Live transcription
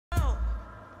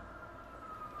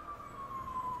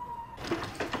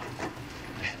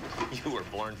You were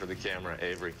born for the camera,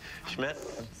 Avery. Schmidt,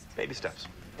 baby steps.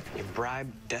 You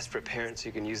bribe desperate parents so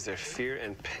you can use their fear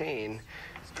and pain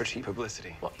for cheap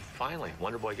publicity. Well, finally,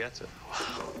 Wonder Boy gets it.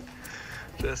 Wow.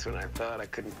 Just when I thought I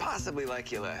couldn't possibly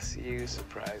like you less, you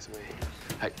surprise me.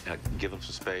 Hey, give them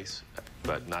some space,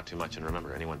 but not too much. And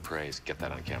remember, anyone prays, get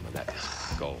that on camera. That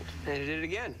is gold. And you did it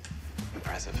again.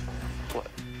 Impressive. What?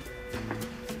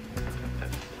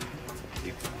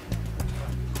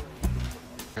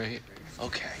 Right.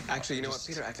 Okay. Actually, you know what,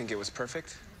 Peter? I think it was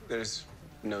perfect. There's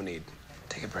no need.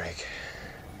 Take a break.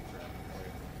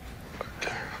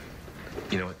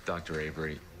 You know what? Dr.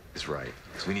 Avery is right.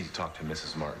 Because we need to talk to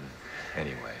Mrs. Martin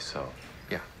anyway, so,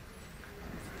 yeah.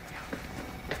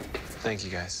 Thank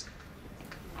you, guys.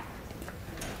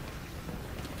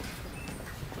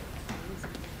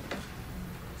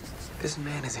 This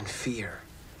man is in fear,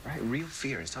 right? Real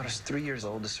fear. His daughter's 3 years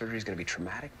old. The surgery is going to be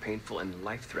traumatic, painful, and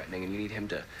life-threatening, and you need him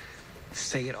to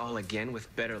say it all again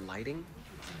with better lighting?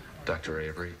 Dr.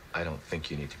 Avery, I don't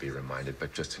think you need to be reminded,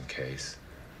 but just in case,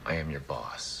 I am your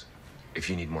boss. If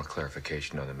you need more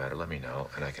clarification on the matter, let me know,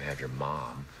 and I can have your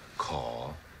mom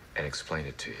call and explain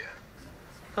it to you.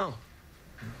 Oh.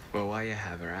 Well, while you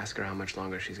have her, ask her how much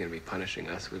longer she's going to be punishing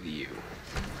us with you.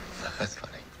 That's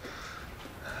funny.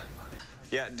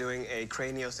 Yeah, doing a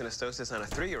craniosynostosis on a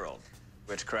 3-year-old,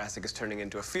 which Koracick is turning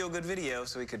into a feel-good video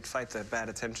so he could fight the bad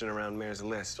attention around Mayor's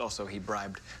list. Also, he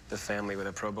bribed the family with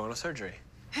a pro bono surgery.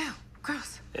 Ew,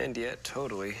 gross. And yet,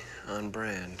 totally on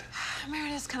brand.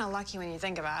 Meredith's kind of lucky when you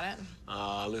think about it.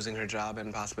 Losing her job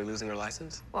and possibly losing her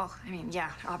license? Well, I mean,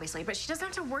 yeah, obviously. But she doesn't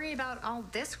have to worry about all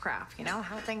this crap, you know,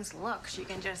 how things look. She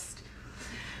can just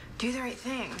do the right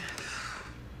thing.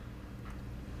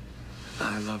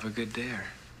 I love a good dare.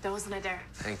 That wasn't a dare.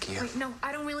 Thank you. Wait, no,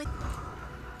 I don't really...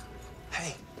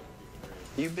 Hey,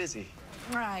 you busy?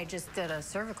 I just did a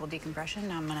cervical decompression.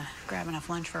 Now I'm gonna grab enough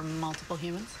lunch for multiple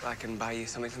humans. I can buy you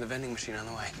something from the vending machine on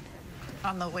the way.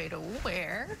 On the way to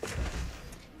where?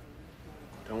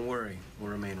 Don't worry,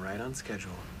 we'll remain right on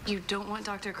schedule. You don't want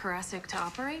Dr. Koracick to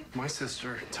operate? My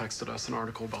sister texted us an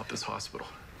article about this hospital.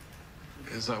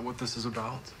 Is that what this is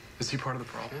about? Is he part of the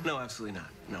problem? No, absolutely not.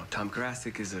 No, Tom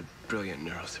Koracick is a brilliant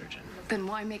neurosurgeon. Then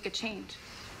why make a change?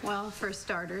 Well, for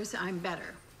starters, I'm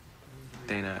better.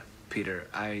 Dana, Peter,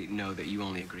 I know that you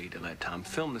only agreed to let Tom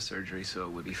film the surgery so it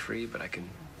would be free, but I can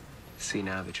see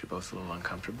now that you're both a little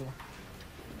uncomfortable.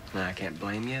 And I can't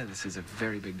blame you. This is a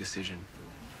very big decision.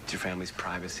 It's your family's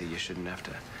privacy. You shouldn't have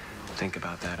to think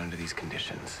about that under these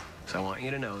conditions. So I want you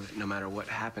to know that no matter what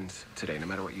happens today, no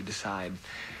matter what you decide,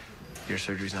 your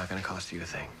surgery's not going to cost you a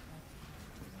thing.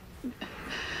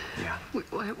 Yeah.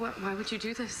 Why would you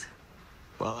do this?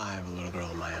 Well, I have a little girl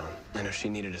of my own. And if she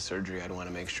needed a surgery, I'd want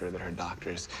to make sure that her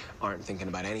doctors aren't thinking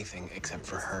about anything except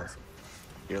for her.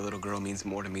 Your little girl means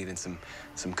more to me than some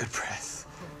good press.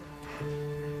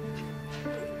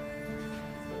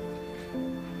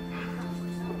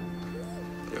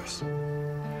 Yes.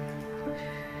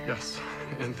 Yes,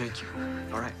 and thank you.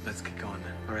 All right, let's get going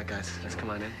then. All right, guys, let's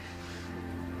come on in.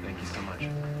 Thank you so much.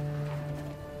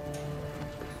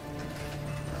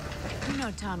 You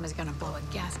know Tom is gonna blow a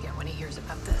gasket when he hears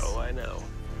about this. Oh, I know.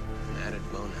 An added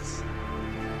bonus.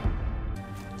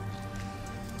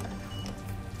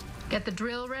 Get the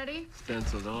drill ready?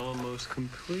 Stencil's almost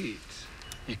complete.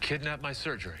 You kidnapped my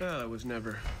surgery. Well, it was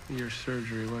never your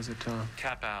surgery, was it, Tom?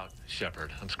 Tap out,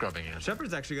 Shepard. I'm scrubbing in.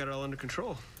 Shepard's actually got it all under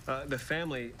control. The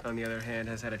family, on the other hand,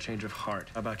 has had a change of heart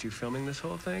about you filming this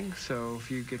whole thing. So if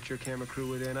you get your camera crew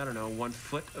within, I don't know, 1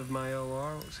 foot of my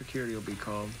OR, security will be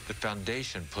called. The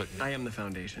foundation put me... I am the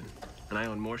foundation, and I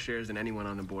own more shares than anyone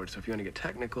on the board. So if you want to get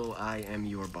technical, I am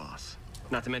your boss.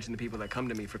 Not to mention the people that come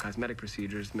to me for cosmetic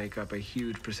procedures make up a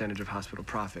huge percentage of hospital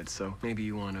profits. So maybe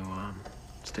you want to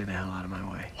stay the hell out of my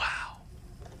way. Wow.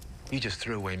 You just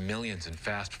threw away millions in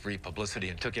fast, free publicity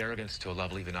and took arrogance to a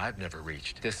level even I've never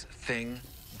reached. This thing,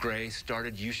 Gray,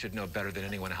 started, you should know better than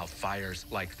anyone how fires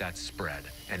like that spread.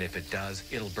 And if it does,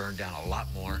 it'll burn down a lot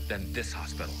more than this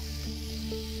hospital.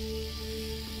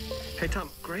 Hey, Tom,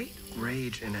 great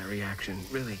rage in that reaction,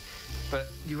 really. But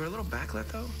you were a little backlit,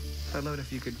 though. I'd love it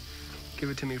if you could give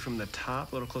it to me from the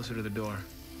top, a little closer to the door.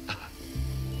 I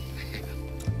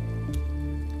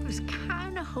was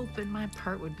kind of hoping my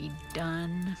part would be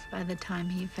done by the time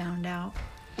he found out.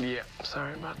 Yeah,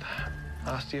 sorry about that.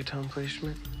 Osteotome, please,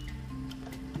 Schmidt.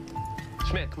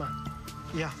 Schmidt, come on.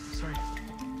 Yeah, sorry.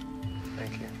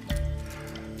 Thank you.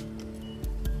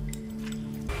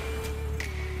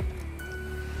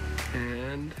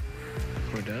 And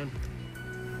we're done.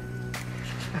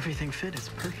 Everything fit. It's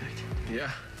perfect.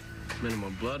 Yeah.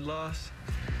 Minimal blood loss.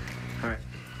 All right.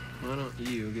 Why don't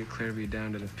you get Clairvy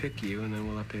down to the PICU, and then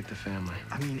we'll update the family.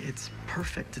 I mean, it's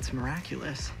perfect. It's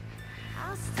miraculous.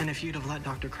 And if you'd have let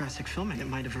Dr. Koracick film it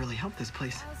might have really helped this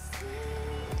place.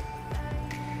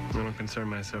 I don't concern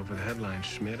myself with headlines,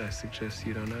 Schmidt. I suggest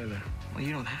you don't either. Well,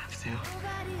 you don't have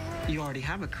to. You already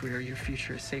have a career. Your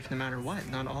future is safe no matter what.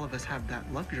 Not all of us have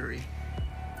that luxury.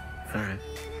 All right.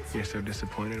 You're so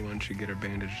disappointed. Why don't you get her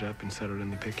bandaged up and settled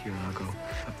in the PICU, and I'll go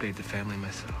update the family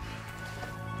myself.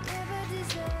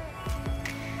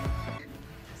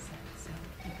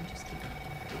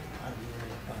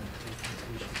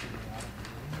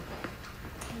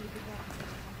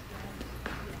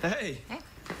 Hey. Hey.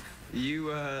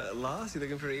 You, lost? You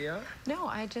looking for ER? No,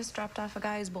 I just dropped off a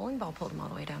guy whose bowling ball pulled him all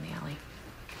the way down the alley.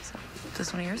 So, is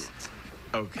this one of yours?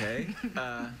 Okay.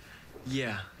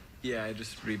 Yeah. Yeah, I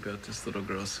just rebuilt this little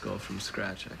girl's skull from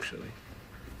scratch, actually.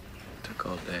 Took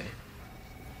all day.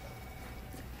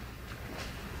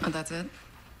 Oh, that's it?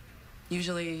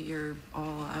 Usually you're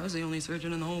all, I was the only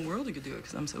surgeon in the whole world who could do it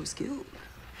because I'm so skilled.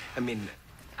 I mean,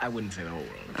 I wouldn't say the whole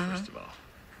world, first of all.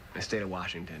 The state of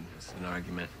Washington is an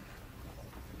argument.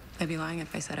 I'd be lying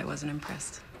if I said I wasn't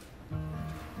impressed.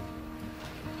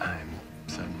 I'm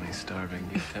suddenly starving.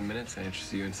 You have 10 minutes? I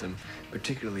interest you in some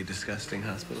particularly disgusting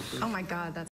hospital food. Oh my God, that's